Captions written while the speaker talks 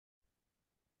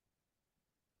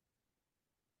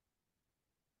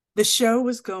The show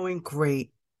was going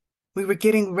great. We were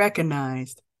getting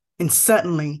recognized. And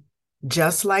suddenly,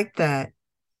 just like that,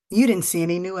 you didn't see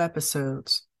any new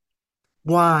episodes.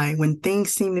 Why, when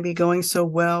things seem to be going so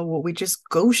well, would we just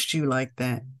ghost you like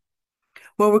that?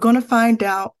 Well, we're going to find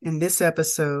out in this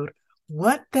episode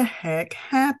what the heck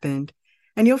happened.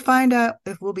 And you'll find out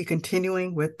if we'll be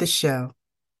continuing with the show.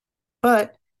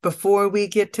 But before we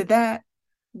get to that,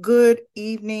 good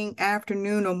evening,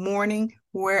 afternoon, or morning,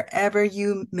 wherever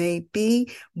you may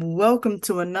be. Welcome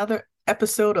to another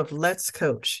episode of Let's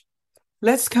Coach.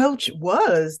 Let's Coach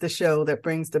was the show that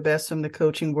brings the best from the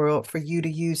coaching world for you to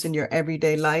use in your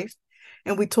everyday life.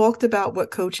 And we talked about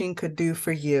what coaching could do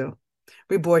for you.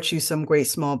 We brought you some great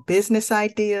small business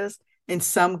ideas and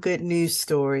some good news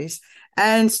stories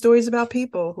and stories about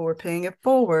people who are paying it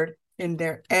forward in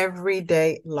their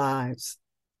everyday lives.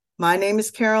 My name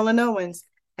is Carolyn Owens,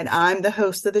 and I'm the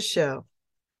host of the show.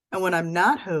 And when I'm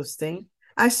not hosting,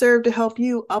 I serve to help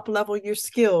you uplevel your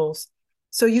skills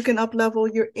so you can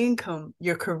uplevel your income,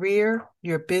 your career,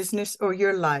 your business, or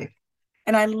your life.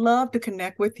 And I love to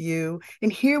connect with you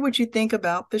and hear what you think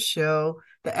about the show,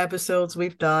 the episodes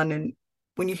we've done, and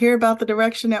when you hear about the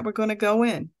direction that we're going to go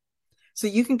in. So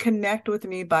you can connect with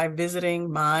me by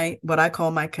visiting what I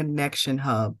call my connection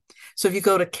hub. So if you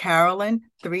go to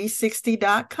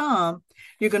Carolyn360.com,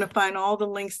 you're going to find all the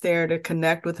links there to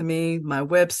connect with me, my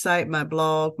website, my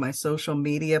blog, my social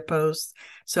media posts.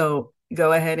 So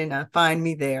go ahead and find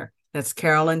me there. That's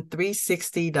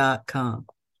Carolyn360.com.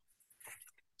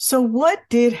 So what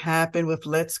did happen with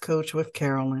Let's Coach with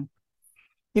Carolyn?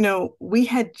 We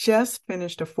had just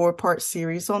finished a 4-part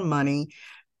series on money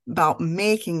about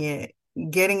making it,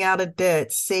 getting out of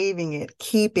debt, saving it,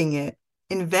 keeping it,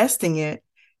 investing it,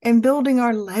 and building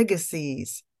our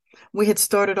legacies. We had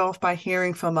started off by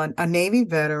hearing from a Navy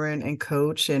veteran and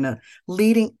coach and a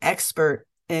leading expert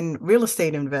in real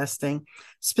estate investing,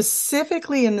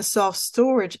 specifically in the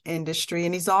self-storage industry.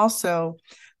 And he's also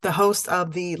the host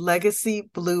of the Legacy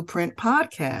Blueprint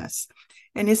podcast.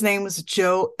 And his name was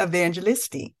Joe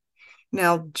Evangelisti.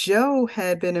 Now, Joe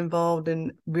had been involved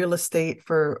in real estate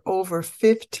for over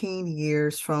 15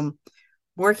 years, from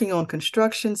working on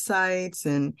construction sites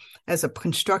and as a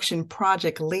construction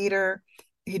project leader.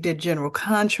 He did general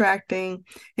contracting,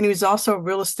 and he was also a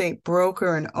real estate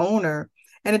broker and owner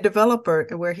and a developer,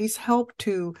 where he's helped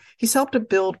to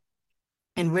build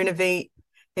and renovate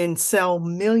and sell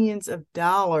millions of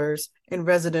dollars in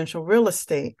residential real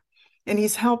estate. And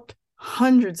he's helped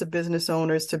hundreds of business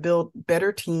owners to build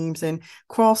better teams and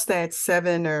cross that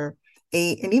 7 or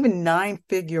 8 and even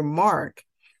 9-figure mark.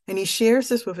 And he shares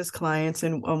this with his clients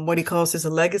in what he calls his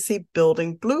legacy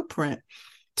building blueprint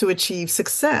to achieve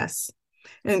success.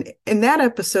 And in that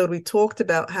episode, we talked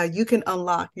about how you can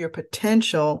unlock your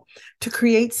potential to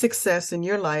create success in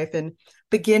your life and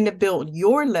begin to build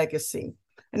your legacy.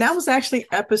 And that was actually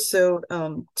episode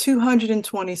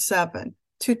 227.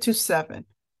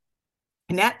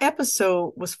 And that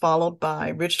episode was followed by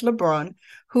Rich LeBrun,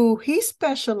 who he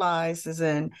specializes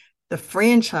in the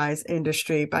franchise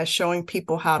industry by showing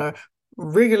people how to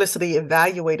rigorously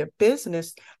evaluate a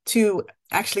business to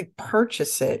actually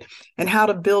purchase it and how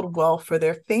to build wealth for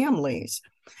their families.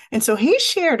 And so he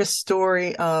shared a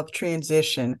story of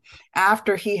transition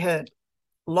after he had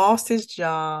lost his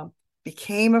job,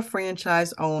 became a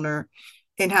franchise owner,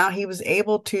 and how he was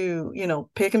able to,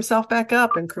 pick himself back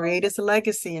up and create his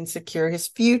legacy and secure his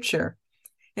future.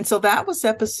 And so that was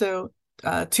episode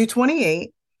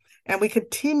 228. And we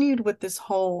continued with this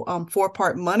whole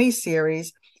 4-part money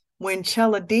series when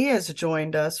Chella Diaz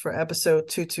joined us for episode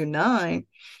 229.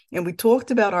 And we talked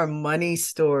about our money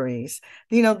stories,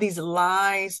 these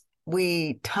lies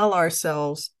we tell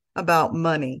ourselves about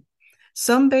money.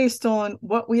 Some based on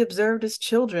what we observed as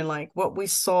children, like what we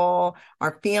saw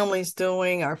our families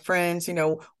doing, our friends,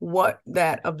 what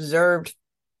that observed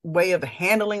way of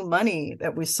handling money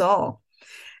that we saw,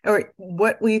 or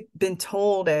what we've been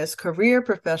told as career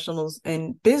professionals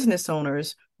and business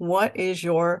owners. What is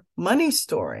your money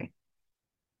story?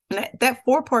 And that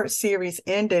 4-part series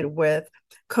ended with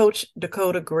Coach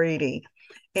Dakota Grady,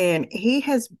 and he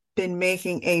has been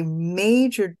making a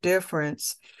major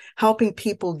difference helping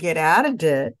people get out of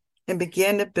debt and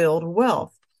begin to build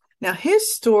wealth. Now,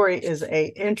 his story is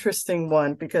an interesting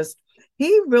one because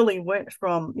he really went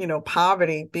from,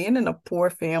 poverty, being in a poor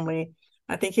family.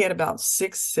 I think he had about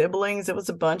 6 siblings. It was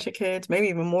a bunch of kids, maybe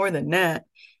even more than that.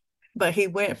 But he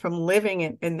went from living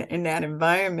in that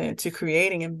environment to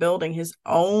creating and building his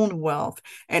own wealth.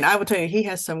 And I will tell you, he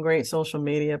has some great social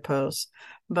media posts.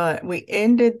 But we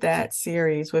ended that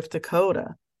series with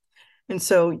Dakota. And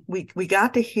so we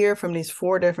got to hear from these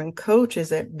 4 different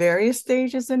coaches at various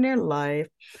stages in their life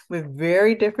with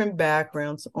very different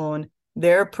backgrounds on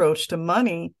their approach to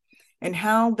money and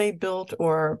how they built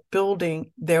or are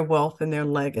building their wealth and their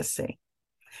legacy.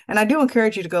 And I do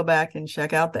encourage you to go back and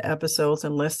check out the episodes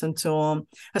and listen to them,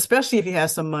 especially if you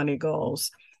have some money goals.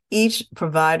 Each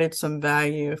provided some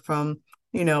value from,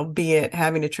 be it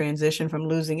having to transition from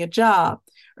losing a job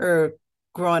or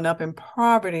growing up in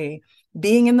poverty,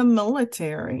 being in the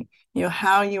military,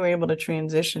 how you were able to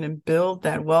transition and build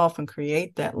that wealth and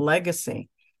create that legacy.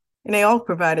 And they all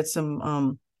provided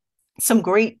some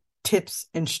great tips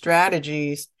and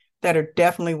strategies that are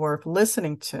definitely worth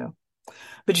listening to.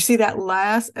 But you see, that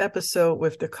last episode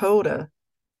with Dakota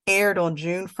aired on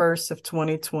June 1st of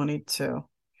 2022.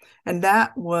 And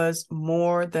that was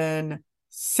more than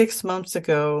 6 months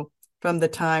ago from the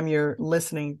time you're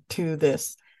listening to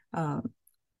this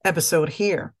episode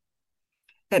here.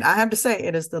 And I have to say,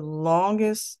 it is the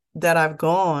longest that I've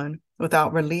gone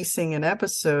without releasing an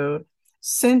episode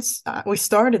since we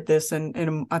started this.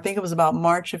 And I think it was about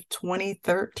March of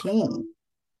 2013.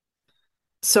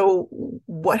 So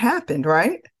what happened,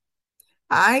 right?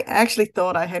 I actually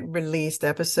thought I had released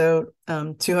episode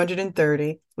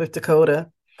 230 with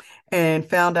Dakota and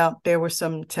found out there were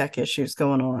some tech issues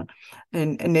going on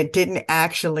and it didn't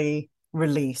actually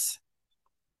release.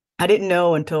 I didn't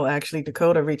know until actually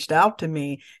Dakota reached out to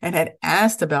me and had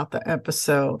asked about the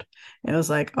episode. And it was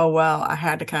like, oh, wow, I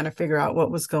had to kind of figure out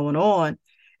what was going on.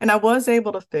 And I was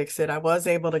able to fix it. I was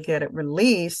able to get it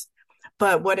released.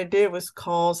 But what it did was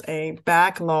cause a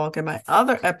backlog in my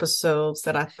other episodes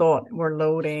that I thought were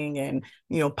loading and,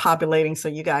 populating. So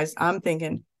you guys, I'm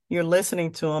thinking you're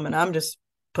listening to them and I'm just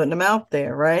putting them out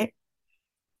there, right?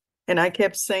 And I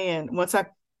kept saying, once I,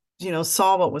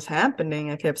 saw what was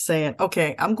happening, I kept saying,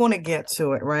 okay, I'm going to get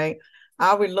to it, right?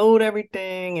 I'll reload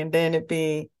everything and then it'd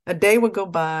be a day would go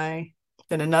by,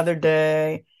 then another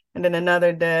day, and then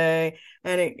another day.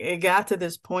 And it got to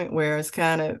this point where it's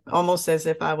kind of almost as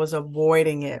if I was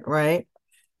avoiding it, right?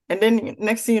 And then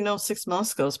next thing you know, 6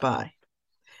 months goes by.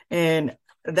 And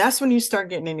that's when you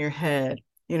start getting in your head,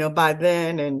 by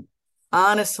then. And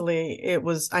honestly,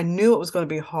 I knew it was going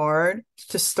to be hard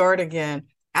to start again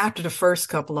after the first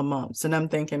couple of months. And I'm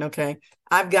thinking, okay,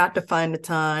 I've got to find the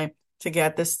time to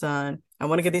get this done. I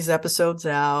want to get these episodes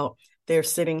out. They're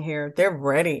sitting here, they're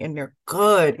ready and they're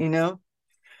good, And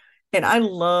I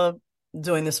love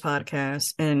doing this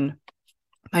podcast and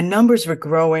my numbers were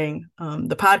growing.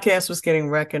 The podcast was getting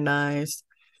recognized,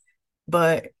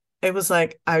 but it was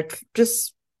like I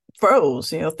just froze.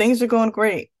 Things are going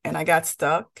great. And I got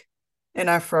stuck and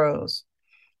I froze.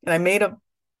 And I made up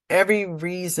every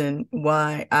reason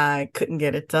why I couldn't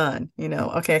get it done.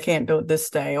 Okay, I can't do it this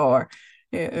day, or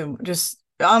just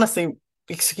honestly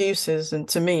excuses. And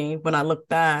to me, when I look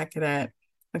back that,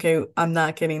 okay, I'm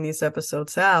not getting these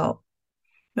episodes out.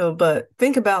 But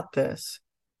think about this.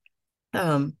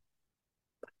 How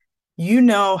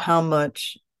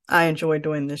much I enjoy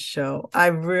doing this show. I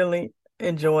really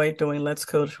enjoy doing Let's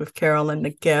Coach with Carolyn,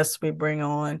 the guests we bring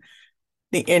on,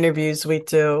 the interviews we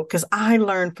do, because I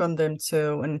learn from them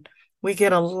too. And we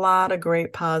get a lot of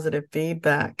great positive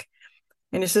feedback.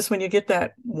 And it's just when you get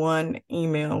that one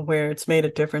email where it's made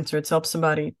a difference or it's helped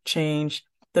somebody change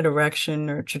the direction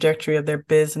or trajectory of their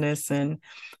business and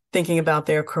thinking about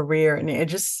their career and it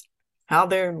just how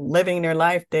they're living their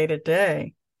life day to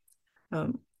day. I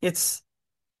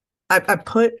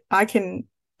can,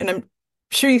 and I'm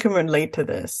sure you can relate to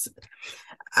this.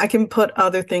 I can put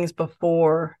other things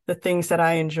before the things that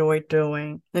I enjoy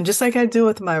doing. And just like I do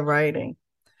with my writing,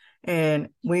 and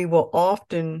we will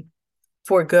often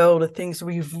forego the things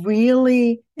we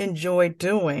really enjoy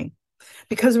doing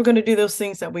because we're going to do those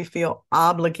things that we feel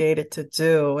obligated to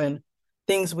do and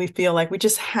things we feel like we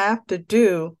just have to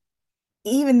do,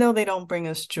 even though they don't bring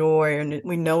us joy and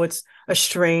we know it's a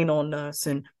strain on us.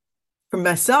 And for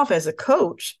myself as a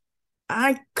coach,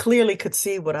 I clearly could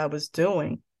see what I was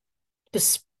doing.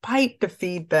 Despite the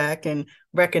feedback and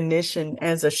recognition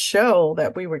as a show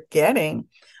that we were getting,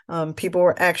 people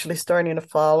were actually starting to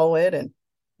follow it and,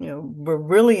 were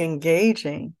really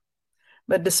engaging.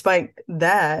 But despite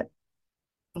that,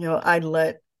 I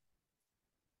let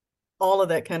all of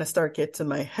that kind of start get to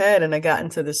my head. And I got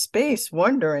into this space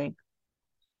wondering,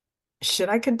 should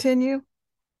I continue?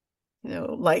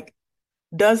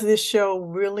 Does this show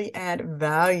really add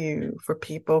value for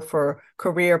people, for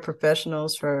career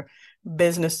professionals, for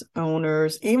business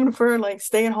owners, even for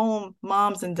stay-at-home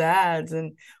moms and dads?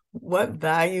 And what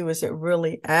value is it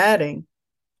really adding?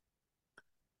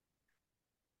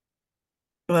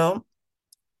 Well,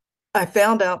 I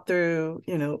found out through,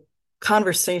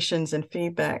 conversations and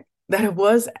feedback that it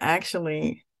was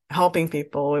actually helping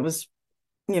people. It was,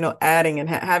 adding and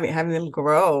having them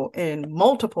grow in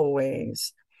multiple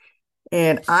ways.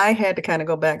 And I had to kind of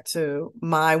go back to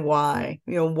my why.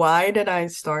 Why did I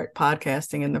start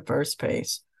podcasting in the first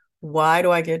place? Why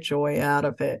do I get joy out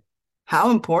of it? How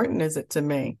important is it to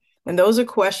me? And those are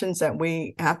questions that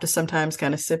we have to sometimes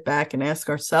kind of sit back and ask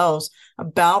ourselves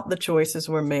about the choices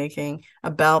we're making,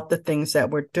 about the things that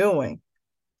we're doing.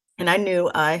 And I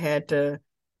knew I had to,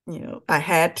 and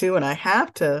I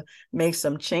have to make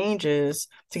some changes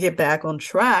to get back on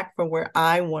track for where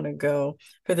I want to go,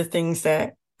 for the things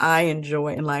that I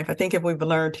enjoy in life. I think if we've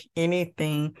learned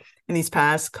anything in these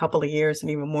past couple of years,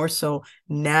 and even more so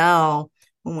now,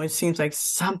 when it seems like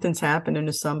something's happening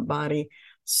to somebody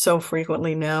so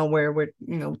frequently now, where we're,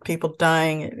 people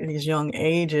dying at these young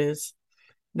ages,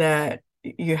 that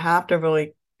you have to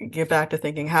really get back to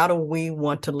thinking, how do we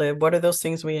want to live? What are those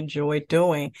things we enjoy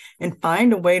doing? And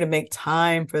find a way to make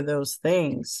time for those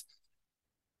things.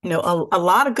 A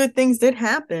lot of good things did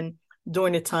happen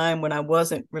during the time when I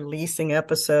wasn't releasing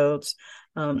episodes.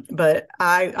 But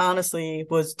I honestly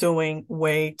was doing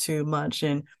way too much.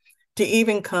 And to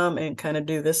even come and kind of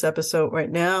do this episode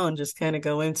right now and just kind of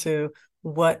go into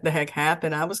what the heck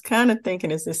happened, I was kind of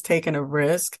thinking, is this taking a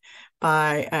risk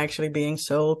by actually being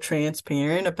so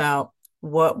transparent about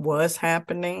what was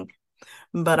happening?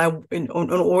 But in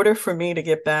order for me to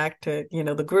get back to,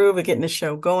 the groove of getting the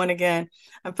show going again,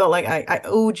 I felt like I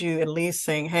owed you at least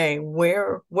saying, hey,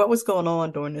 what was going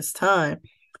on during this time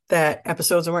that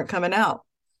episodes weren't coming out?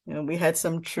 We had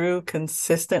some true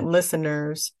consistent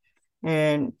listeners,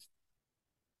 and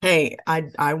hey,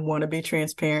 I want to be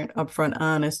transparent, upfront,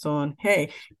 honest on,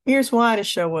 hey, here's why the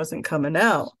show wasn't coming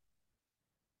out.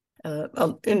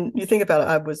 And you think about it,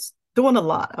 I was doing a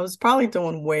lot. I was probably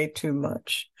doing way too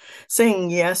much,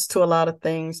 saying yes to a lot of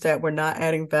things that were not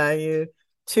adding value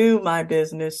to my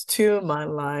business, to my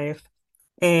life.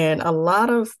 And a lot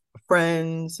of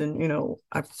friends, and,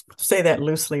 I say that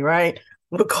loosely, right,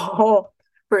 would call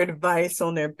for advice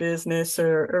on their business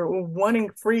or wanting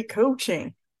free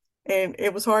coaching. And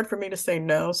it was hard for me to say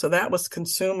no. So that was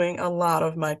consuming a lot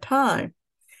of my time.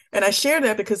 And I share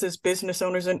that because as business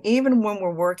owners, and even when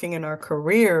we're working in our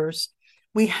careers,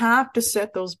 we have to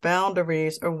set those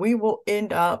boundaries or we will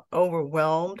end up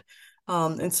overwhelmed.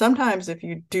 And sometimes if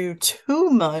you do too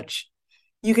much,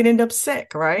 you can end up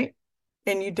sick, right?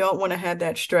 And you don't want to have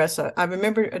that stress. I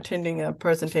remember attending a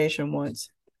presentation once,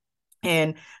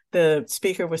 and the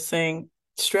speaker was saying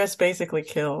stress basically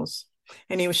kills.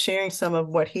 And he was sharing some of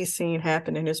what he's seen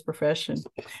happen in his profession.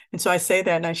 And so I say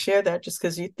that and I share that just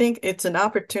because you think it's an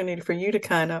opportunity for you to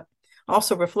kind of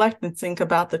also reflect and think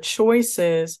about the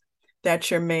choices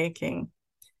that you're making,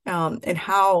 and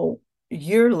how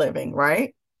you're living,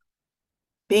 right?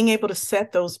 Being able to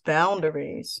set those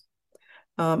boundaries.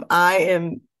 I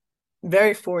am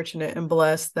very fortunate and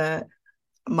blessed that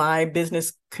my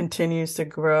business continues to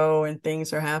grow and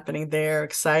things are happening there,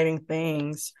 exciting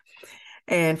things.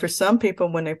 And for some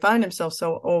people, when they find themselves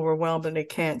so overwhelmed and they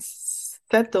can't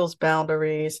set those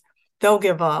boundaries, they'll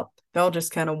give up. They'll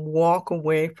just kind of walk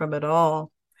away from it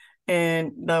all,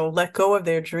 and they'll let go of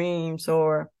their dreams,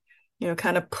 or,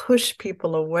 kind of push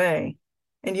people away.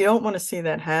 And you don't want to see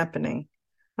that happening.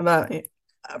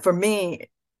 For me,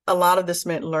 a lot of this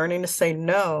meant learning to say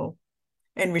no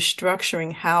and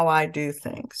restructuring how I do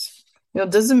things.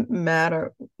 It doesn't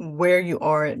matter where you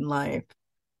are in life,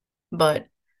 but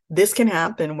this can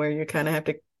happen where you kind of have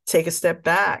to take a step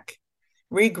back,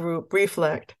 regroup,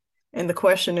 reflect. And the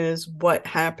question is, what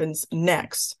happens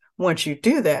next once you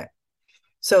do that?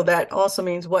 So that also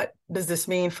means, what does this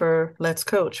mean for Let's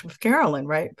Coach with Carolyn,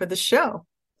 right? For the show.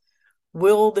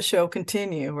 Will the show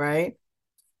continue, right?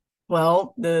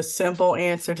 Well, the simple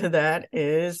answer to that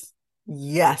is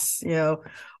yes.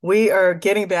 We are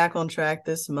getting back on track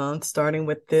this month, starting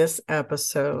with this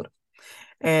episode.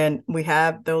 And we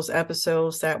have those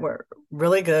episodes that were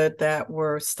really good that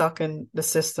were stuck in the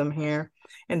system here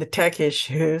and the tech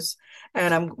issues.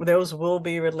 And those will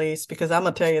be released, because I'm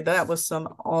going to tell you, that was some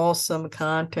awesome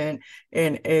content.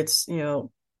 And it's,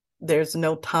 there's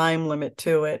no time limit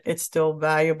to it. It's still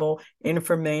valuable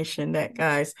information that,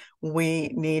 guys, we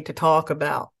need to talk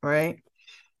about, right?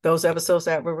 Those episodes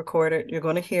that were recorded, you're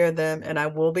going to hear them, and I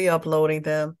will be uploading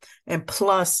them. And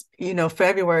plus,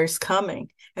 February's coming,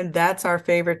 and that's our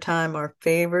favorite time, our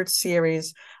favorite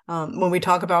series, when we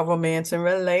talk about romance and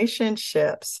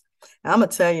relationships. I'm going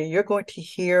to tell you, you're going to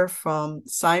hear from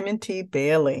Simon T.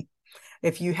 Bailey.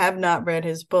 If you have not read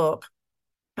his book,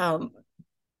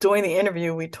 during the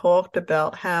interview, we talked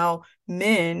about how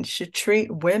men should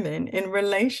treat women in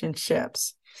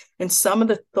relationships. And some of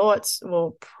the thoughts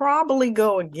will probably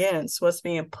go against what's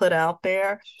being put out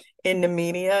there in the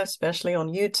media, especially on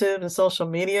YouTube and social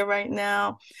media right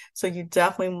now. So you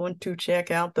definitely want to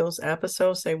check out those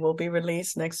episodes. They will be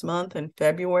released next month in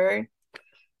February.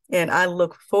 And I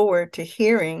look forward to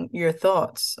hearing your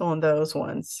thoughts on those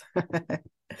ones.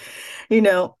 You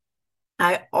know,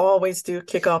 I always do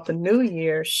kick off the new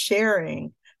year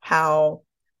sharing how,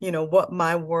 what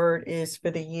my word is for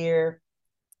the year,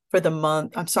 for the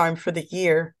month. I'm sorry, for the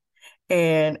year.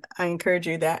 And I encourage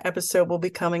you, that episode will be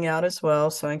coming out as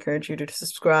well. So I encourage you to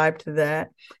subscribe to that.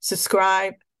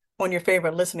 Subscribe on your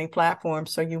favorite listening platform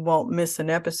so you won't miss an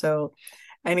episode.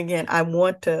 And again, I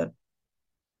want to,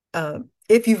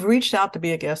 if you've reached out to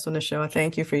be a guest on the show, I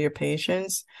thank you for your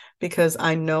patience, because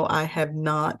I know I have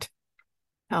not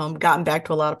gotten back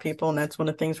to a lot of people. And that's one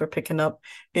of the things we're picking up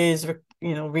is,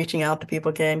 reaching out to people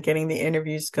again, getting the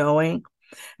interviews going,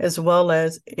 as well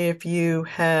as if you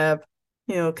have,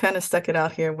 kind of stuck it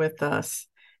out here with us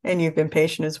and you've been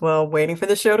patient as well, waiting for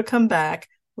the show to come back.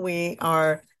 We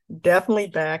are definitely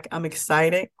back. I'm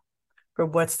excited for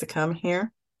what's to come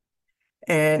here.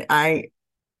 And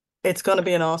it's going to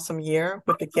be an awesome year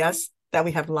with the guests that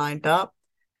we have lined up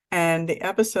and the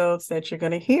episodes that you're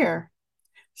going to hear.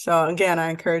 So again, I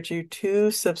encourage you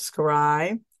to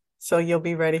subscribe so you'll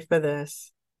be ready for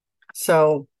this.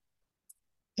 So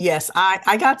yes,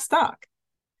 I got stuck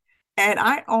and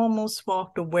I almost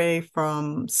walked away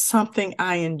from something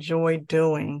I enjoyed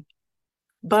doing,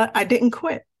 but I didn't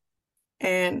quit,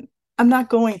 and I'm not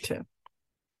going to.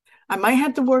 I might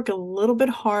have to work a little bit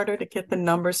harder to get the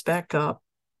numbers back up,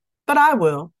 but I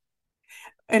will.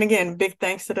 And again, big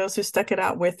thanks to those who stuck it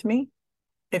out with me.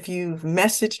 If you've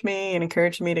messaged me and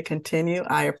encouraged me to continue,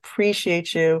 I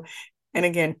appreciate you. And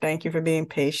again, thank you for being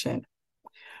patient.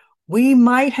 We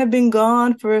might have been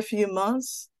gone for a few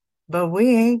months, but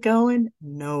we ain't going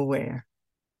nowhere.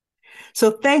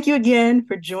 So thank you again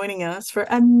for joining us for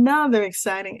another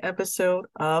exciting episode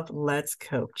of Let's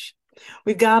Coach.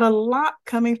 We've got a lot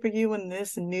coming for you in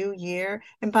this new year.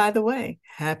 And by the way,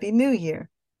 Happy New Year.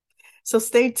 So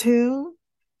stay tuned.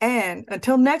 And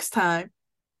until next time,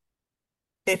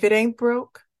 if it ain't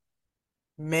broke,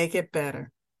 make it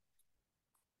better.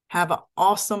 Have an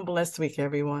awesome, blessed week,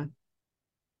 everyone.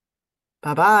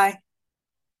 Bye-bye.